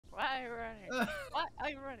are you running? Why are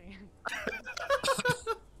you running?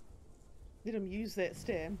 Let him use that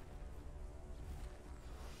stem.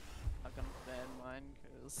 I'm gonna burn mine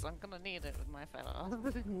because I'm gonna need it with my fella.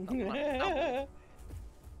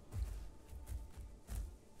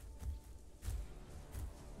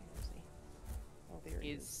 Oh, there he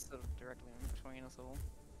He's is. sort of directly in between us all.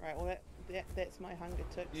 Right, well that's my hunger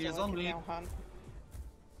tick, He so is I on can me. now hunt.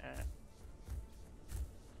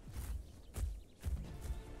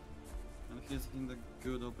 And he's in the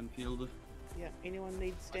good open field. Yeah, anyone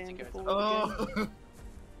need stand go before to- we Oh! begin?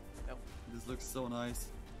 This looks so nice.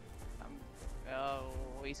 Oh,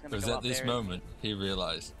 he's gonna It was go at up this there. moment he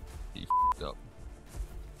realised he f***ed up.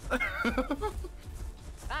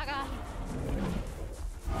 Ah, God.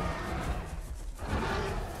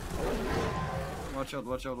 Watch out,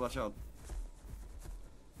 watch out, watch out.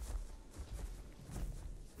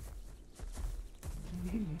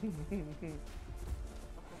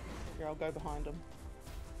 Here, I'll go behind him.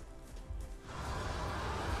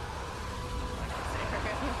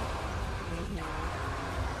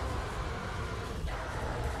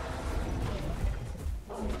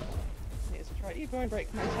 Yes, that's right. You go and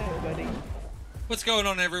break my tail, buddy. What's going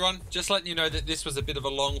on, everyone? Just letting you know that this was a bit of a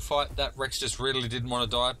long fight. That Rex just really didn't want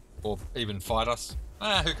to die, or even fight us.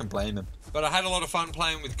 Who can blame him? But I had a lot of fun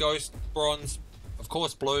playing with Ghost, Bronze, of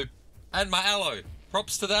course Blue, and my Allo.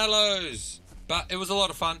 Props to the Allos. But it was a lot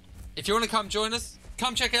of fun. If you want to come join us,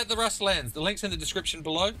 come check out the Rustlands. The link's in the description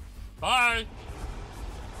below. Bye!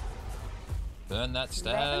 Burn that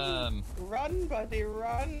stem. Run, buddy,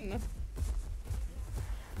 run!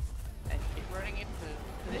 And keep running into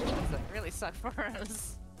positions that really suck for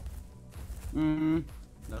us.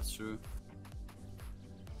 That's true.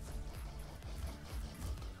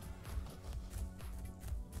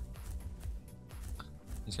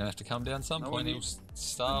 He's going to have to come down some No, point. we He'll need-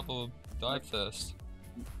 starve or die first.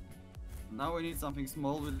 Now we need something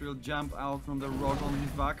small which will jump out from the rock on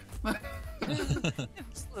his back.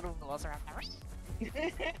 Just little velociraptor.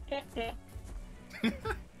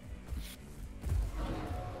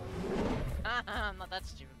 I'm not that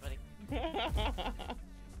stupid, buddy.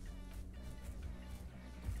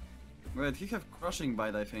 Wait, he have crushing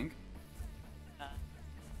bite, I think.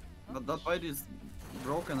 But that bite is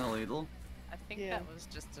broken a little. I think Yeah. that was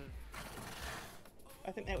just a.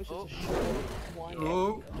 I think that was just Oh. a short wind up.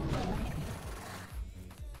 Oh!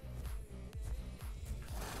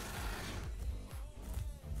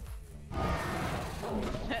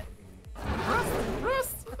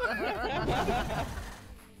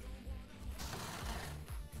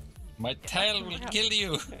 My tail will kill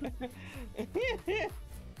you.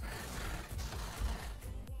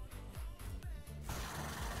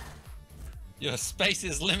 Your space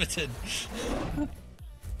is limited.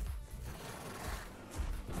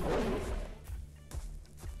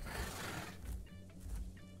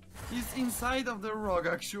 He's inside of the rock,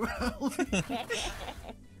 actually.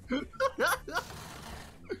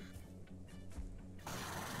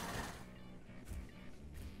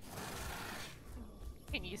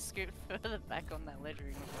 Can you scoot further back on that ledge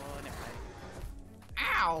before and it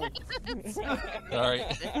Ow! Sorry.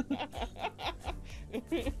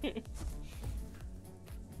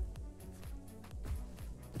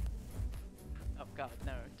 Oh god,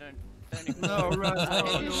 no, don't even. No, right.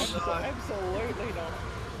 Oh, you'll die. Absolutely not.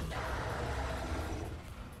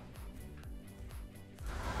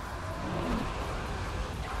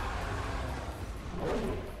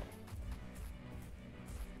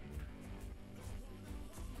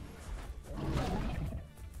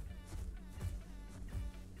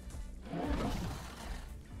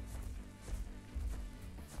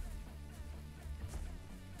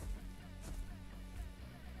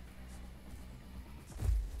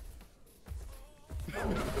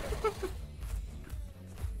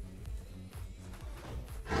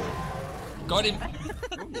 Got him.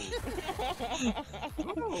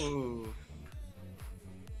 Ooh.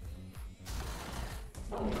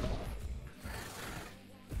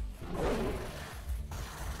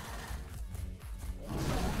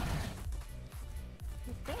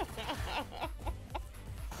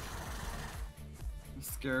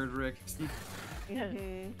 Scared Rex.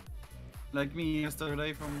 Like me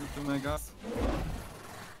yesterday from the 2 megas.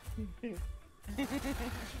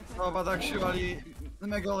 Oh, but actually, the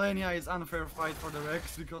Megalania is unfair fight for the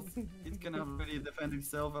Rex because it cannot really defend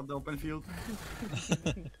itself at the open field.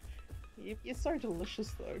 You're so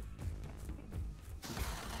delicious, though.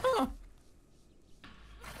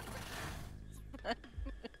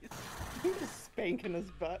 You're just spanking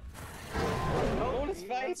his butt. Oh, on his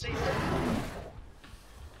face!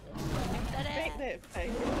 Spank that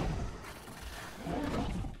face!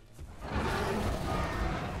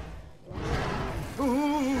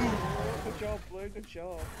 job, Blue. Good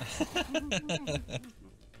job.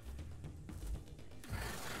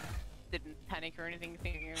 Didn't panic or anything,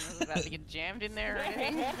 thinking it was about to get jammed in there or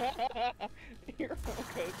anything. You're all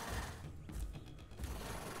good.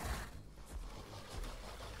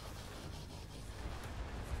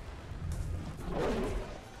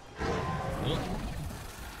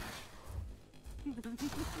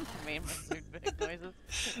 Made my suit big noises.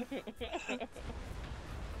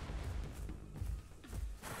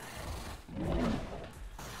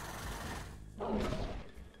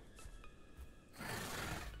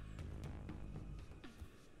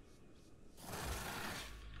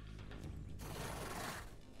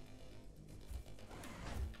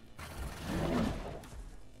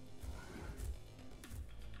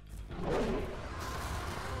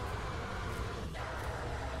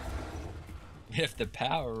 We have the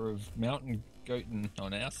power of mountain goating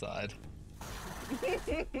on our side.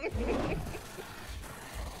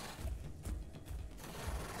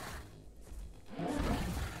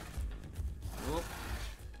 Whoop.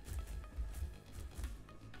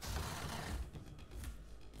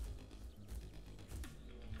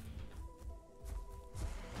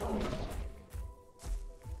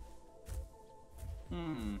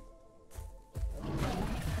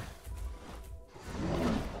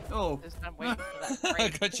 Oh. There's no waiting for that I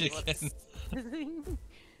break. got you What's- again.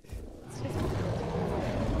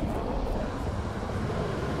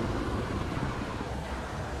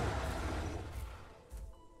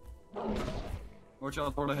 Watch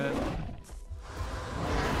out for the head.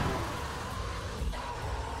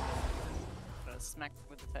 Got a smack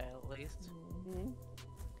with the tail at least.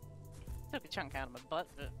 Took a chunk out of my butt,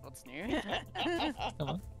 but what's new? Come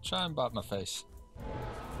on, try and bite my face.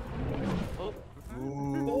 Oh,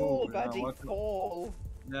 Fall, yeah, buddy, watch- fall.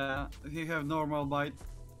 yeah, if you have normal bite.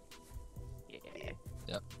 yeah.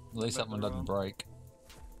 Yep, at least that one doesn't break.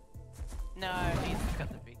 No, he's got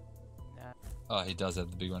the big. No. Oh, he does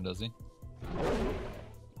have the big one, does he?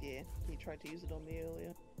 Yeah, he tried to use it on me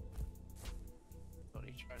earlier. What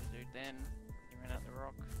he tried to do then. He ran out the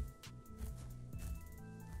rock.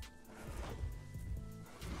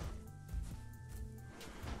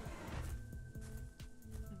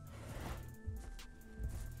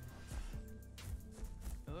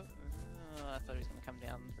 I thought he was going to come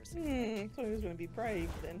down for a second. Thought he was going to be brave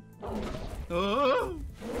then. Oh!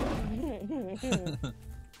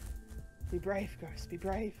 Be brave, Ghost, be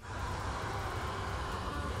brave.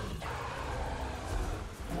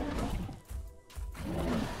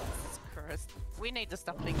 Jesus Christ. We need to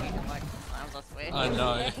stop thinking of like arms, I swear. I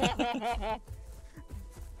know.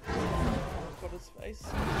 Got his face.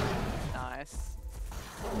 Nice.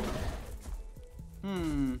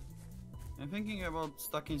 I'm thinking about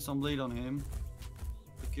stacking some bleed on him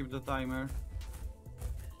to keep the timer.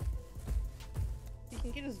 He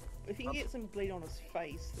can get his. If he can get some bleed on his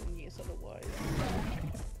face, then yes, otherwise.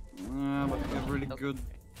 But he have really good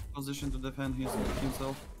position to defend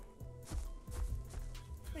himself.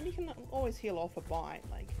 I mean, you can always heal off a bite,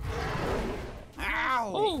 like.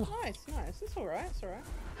 Ow! Oh. Nice, nice. It's alright, it's alright.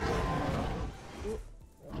 Ooh.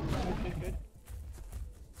 Good, good, good.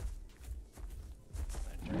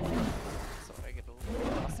 So I get a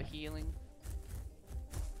little loss of healing.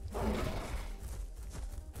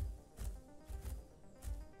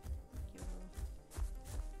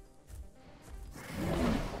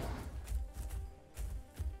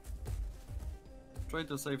 Try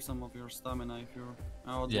to save some of your stamina if you're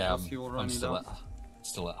out, Yeah, because he will I'm run it still out.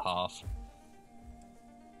 still at half.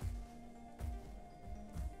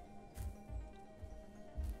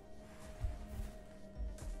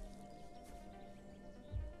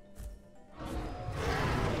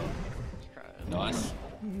 Nice.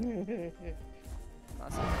 Nice.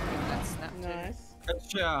 That snap too. Nice.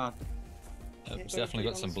 Headshot! Yeah, It's got definitely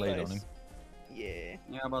got some his bleed on face. him. Yeah,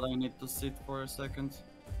 Yeah, but I need to sit for a second.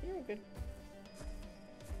 you're all good.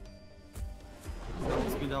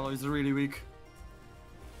 Speed Allo is really weak.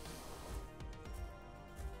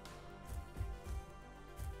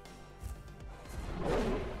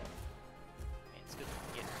 It's good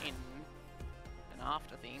to get in and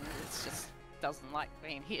after things. It's just doesn't like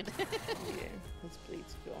being hit. Yeah, his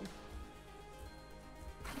bleed's gone.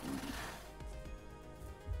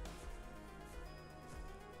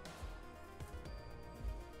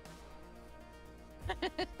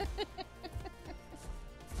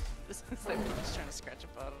 This is like we're just trying to scratch a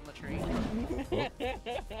bud on the tree.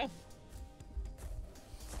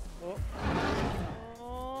 Oh.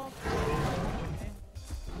 Oh.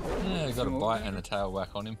 Yeah, got a bite and a tail whack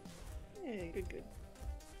on him. Yeah, good, good.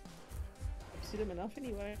 I've seen him enough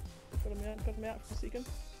anyway. Got him out for a second.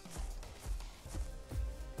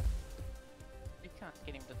 You can't Can't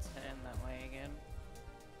get him to turn that way again.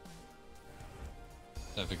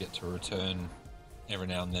 Don't forget to return every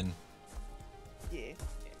now and then, Yeah.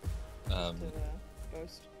 um,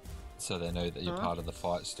 Ghost. so they know that you're Huh? part of the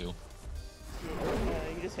fight still. Yeah.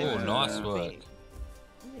 You just Oh, have to nice be- work.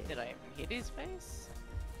 Yeah. Did I even hit his face?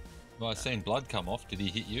 Well, I seen blood come off. Did he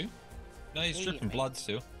hit you? No, he's He dripping hit me. blood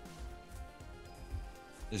still.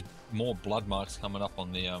 There's more blood marks coming up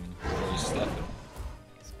on the where he's stepping.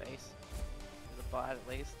 His face. With a bite at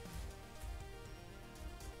least.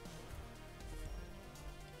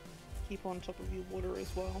 Keep on top of your water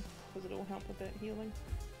as well, because it'll help with that healing.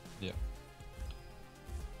 Yeah.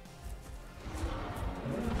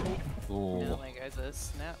 And Ooh. there goes a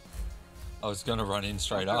snap. I was gonna run in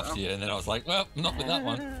straight after you, and then I was like, well, not with that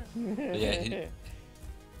one. But yeah,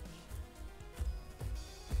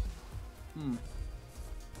 Hmm.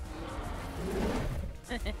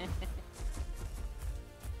 Well,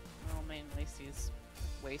 I mean, at least he's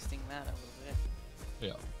wasting that a little bit.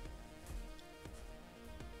 yeah.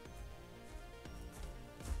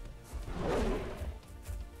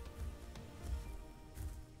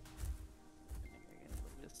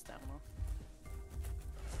 This stamina.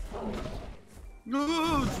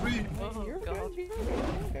 No, tree. Oh, You're God. good.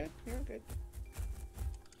 You're good. You're good.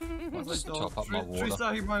 As I Just thought, top up my water. trees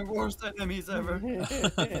are my worst enemies ever. You're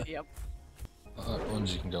good. Yep.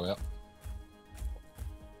 Orange, you can go out.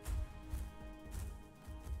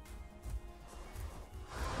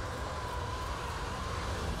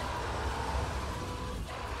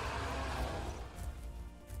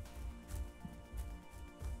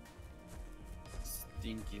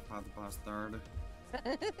 Stinky fat bastard.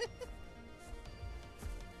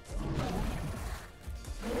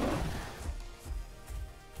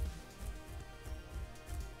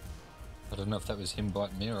 I don't know if that was him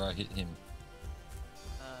biting me or I hit him.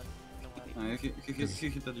 No No, idea. he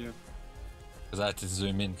hit at you. Because I had to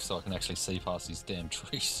zoom in so I can actually see past these damn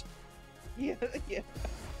trees. Yeah. Yeah.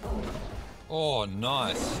 Oh,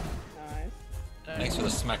 nice. Nice. Thanks for the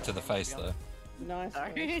smack to the face, though. Nice.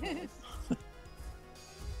 Sorry. Nice, nice.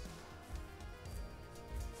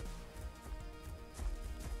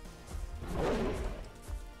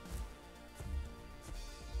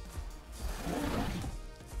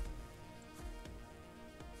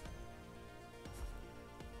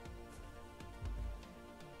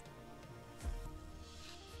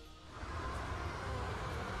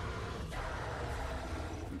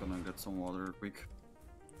 I'm gonna get some water quick.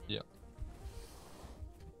 Yep.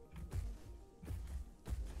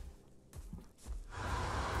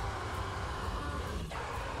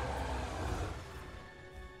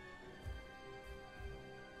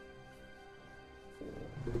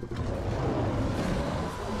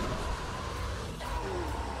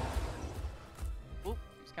 Oop,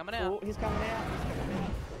 he's coming out. Oh, he's coming out. He's coming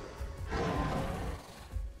out.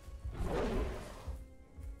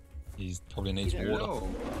 He probably needs Get it. water. Oh,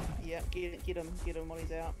 Yeah, get him while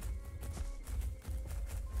he's out.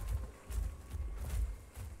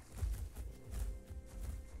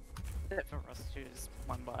 For us to choose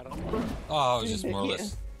one bite off. Oh, I was just more or Yeah.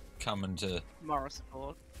 less coming to... Moral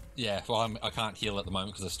support. Yeah, well, I can't heal at the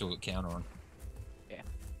moment because I still got counter on. Yeah.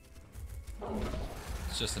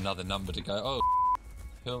 It's just another number to go, oh,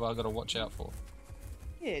 who have I got to watch out for?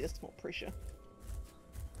 Yeah, just more pressure.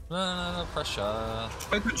 No, pressure.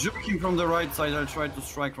 try to juke him from the right side. I'll try to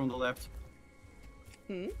strike from the left.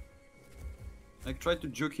 Hmm. I try to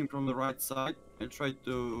juke him from the right side. I try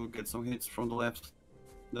to get some hits from the left.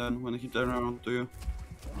 Then when he turn around to you.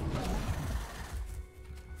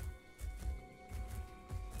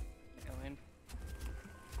 Go in.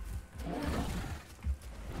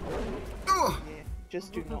 Oh! Yeah.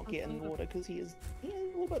 Just do not get in the water because he is a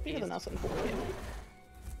little bit better than us, unfortunately.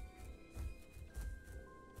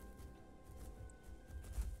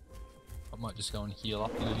 I might just go and heal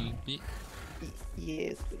up a little bit. Yeah,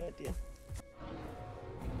 it's a good idea.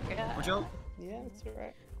 Yeah. Watch out! Yeah, that's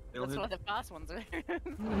alright. It'll That's hit. why the fast ones are.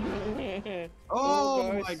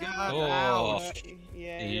 Oh goes. my god! Oh. Ouch!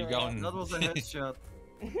 Yeah, Are you you're going? That was a headshot.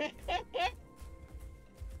 right.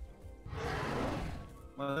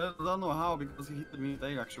 Well, I don't know how because he hit me in the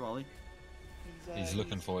tail actually. He's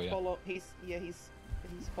looking for you. He's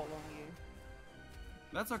following you.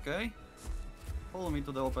 That's okay. Follow me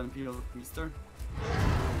to the open field, mister.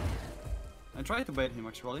 I tried to bait him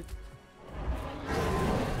actually.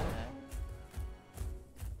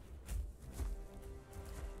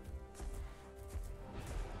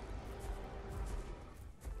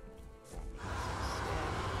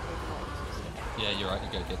 Yeah, you're right,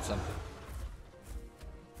 you go get some.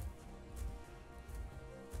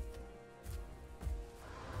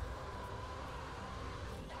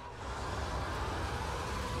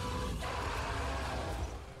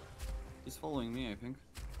 following me, I think.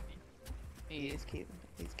 He's keeping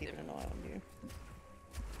an eye on you.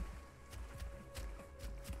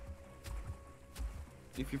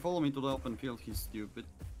 If you follow me to the open field, he's stupid.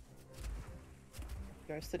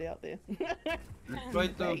 Ghosted out there.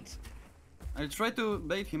 Bait. I try to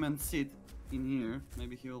bait him and sit in here.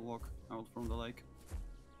 Maybe he will walk out from the lake.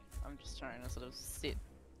 I'm just trying to sort of sit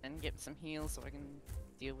and get some heals so I can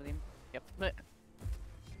deal with him. Yep. But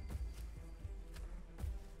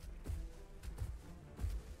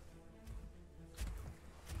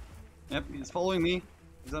Yep, he's following me.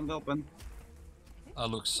 He's on the open. I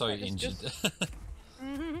look so Right, it's injured.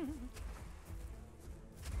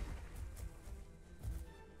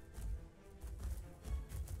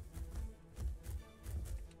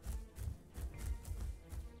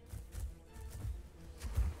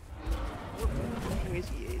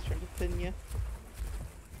 He's trying to pin you.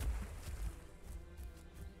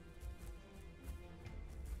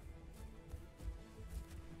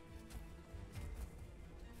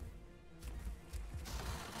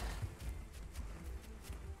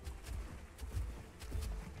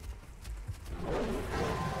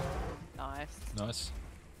 nice. Nice.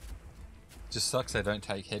 Just sucks they don't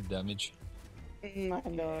take head damage. I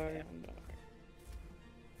know.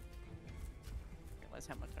 Realize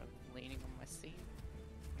how much I'm leaning on my seat.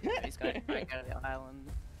 He's going to try to go to the island.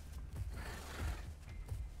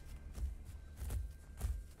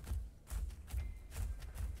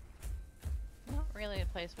 Not really a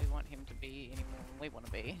place we want him to be anymore than we want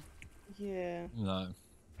to be. Yeah. No.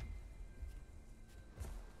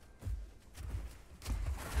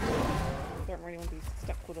 Don't really want to be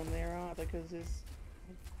stuck with him there either, because there's.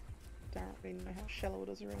 I don't really know how shallow it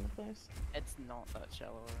is around the place. It's not that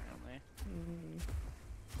shallow around there.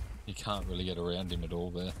 You can't really get around him at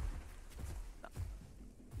all there.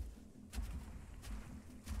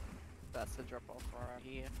 That's the drop off right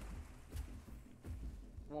here.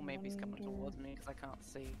 Well, maybe he's coming towards me because I can't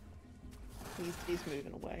see. He's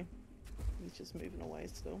moving away. He's just moving away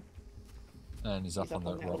still. And he's up on that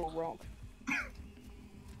rock. little rock.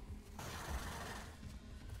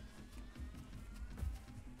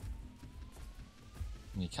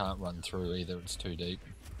 And you can't run through either, it's too deep.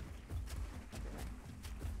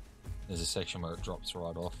 There's a section where it drops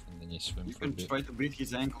right off and then you swim You for a can bit. try to break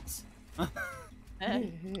his ankles. Yeah,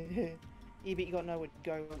 but you got nowhere to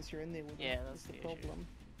go once you're in there with Yeah, him. that's the the issue. problem.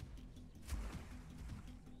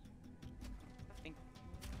 I think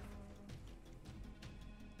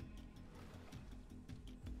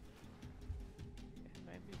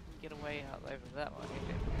maybe we can get away out over that way if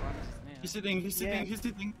it runs now. He's sitting, he's sitting, Yeah. he's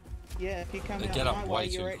sitting. Yeah, if you come They out get up my way way,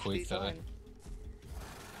 too you're actually quick, though. fine.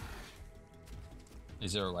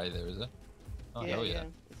 Is there a way there, is there? Oh, yeah, hell yeah.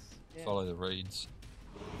 Yeah. Follow the reeds.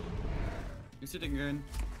 He's sitting again.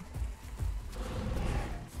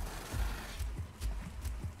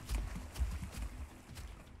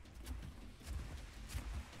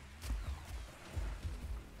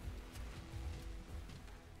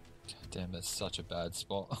 God damn, that's such a bad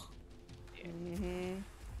spot. Mm-hmm.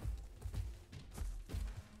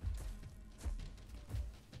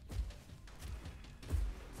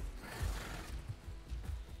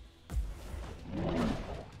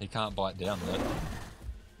 He can't bite down though.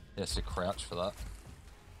 He has to crouch for that.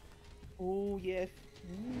 Oh, yeah.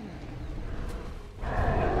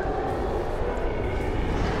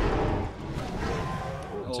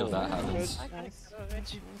 Until that happens. Good. I Nice. gotta go,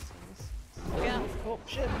 Nice, bitch. nice. Yeah. Oh,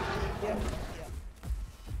 shit. Yeah.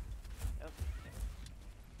 Yep.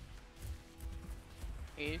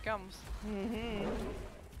 Here he comes. Mm-hmm.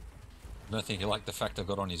 I don't think he liked the fact I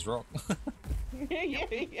got on his rock.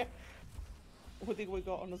 yeah. What did we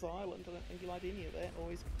got on his island? I don't think he liked any of that.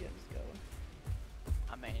 Always get us going.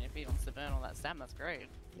 I mean, if he wants to burn all that stam, that's great.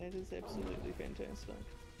 That is absolutely fantastic.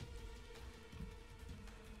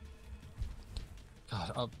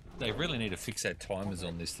 God, they really need to fix their timers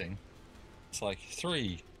on this thing. It's like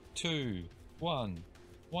 3, 2, 1,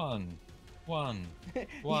 1, 1,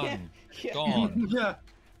 1, Yeah. gone. Yeah.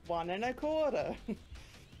 1 1/4.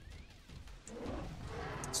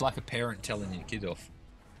 It's like a parent telling your kid off.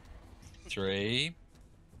 3,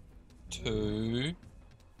 2,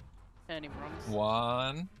 Turn him runs.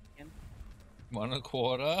 1, Again. 1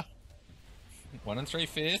 1/4, 1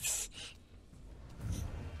 3/5,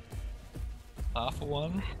 half a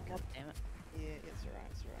 1. God damn it. Yeah, it's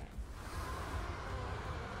alright, it's alright.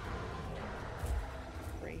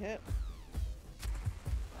 Free hit.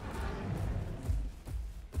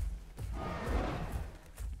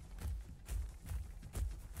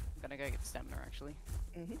 I'm gonna go get stamina actually.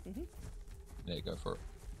 Mm-hmm. There you go for it.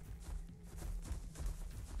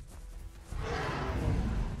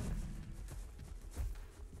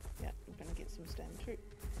 Yeah, I'm gonna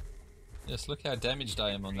Yes, look how damaged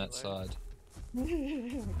I am on that side.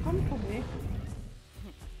 Come for me.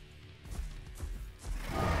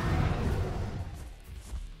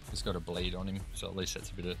 He's got a bleed on him, so at least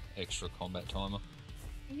that's a bit of extra combat timer.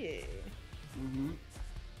 Yeah.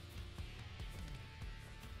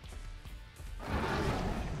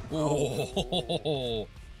 Oh!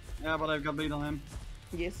 Yeah, but I've got bleed on him.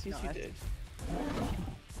 Yes, yes, you Nice. did.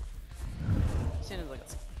 As soon as I got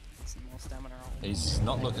some more stamina on. He's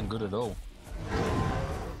not looking good at all.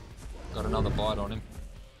 Got another bite on him.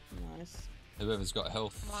 Nice. Whoever's got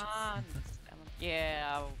health. Come on. Stamina.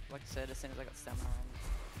 Yeah, like I said, as soon as I got stamina on,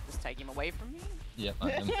 just take him away from me. Yep,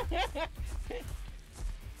 I am.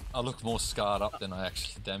 I look more scarred up than I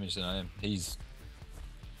actually damaged than I am. He's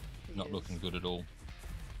not Yes. looking good at all.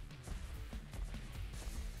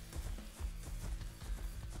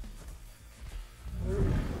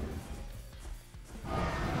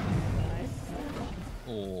 Nice.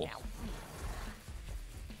 Oh. Ow.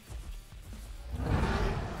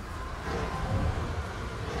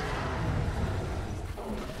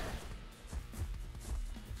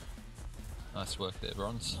 Nice work there,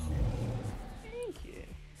 Bronze. Thank you.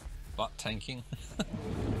 Butt tanking.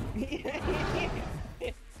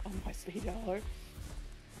 On my speed Allo. Is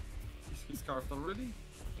he scarfed already?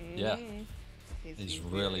 Yeah. Mm. He's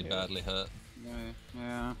really hurt. badly hurt.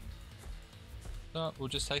 Yeah. No, we'll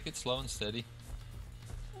just take it slow and steady.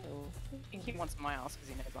 Oh. I think he wants my ass because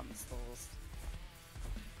he knows I'm the slowest.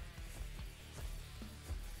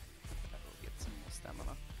 I'll get some more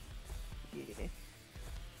stamina. Yeah.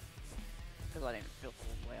 Because I didn't feel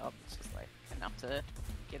all the way up, it's just like enough to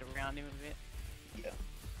get around him a bit. Yeah.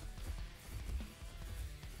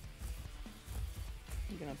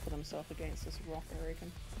 He's gonna put himself against this rock, I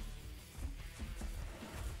reckon.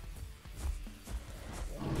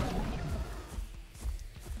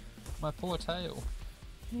 My poor tail.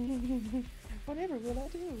 Whatever will I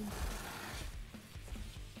do?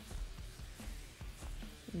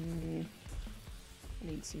 I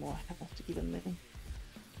need some more health to get in there.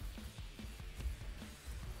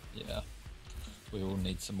 Yeah. We all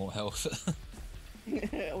need some more health.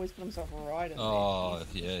 Always put himself right in Oh,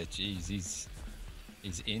 yeah, jeez, he's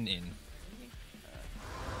in.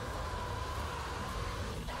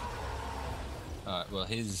 Alright, well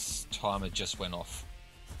his timer just went off.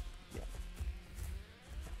 there.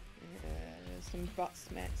 Some butt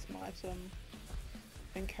smacks might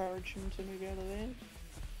encourage him to move out of there.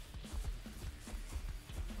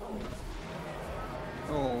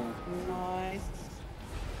 Oh. Nice.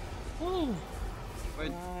 Ooh. Wait.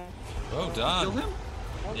 Nice. Well Killed done. him?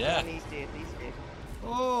 Oh, Yeah. He's dead. He's dead.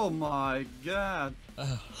 Oh my god.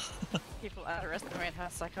 People underestimate how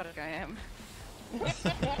psychotic I am.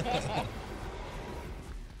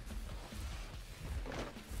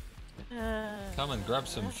 Come and grab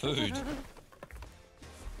some food.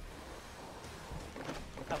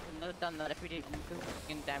 I wouldn't have done that if we didn't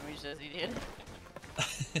fucking damage as he did.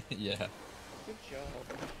 Yeah. Good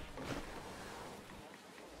job.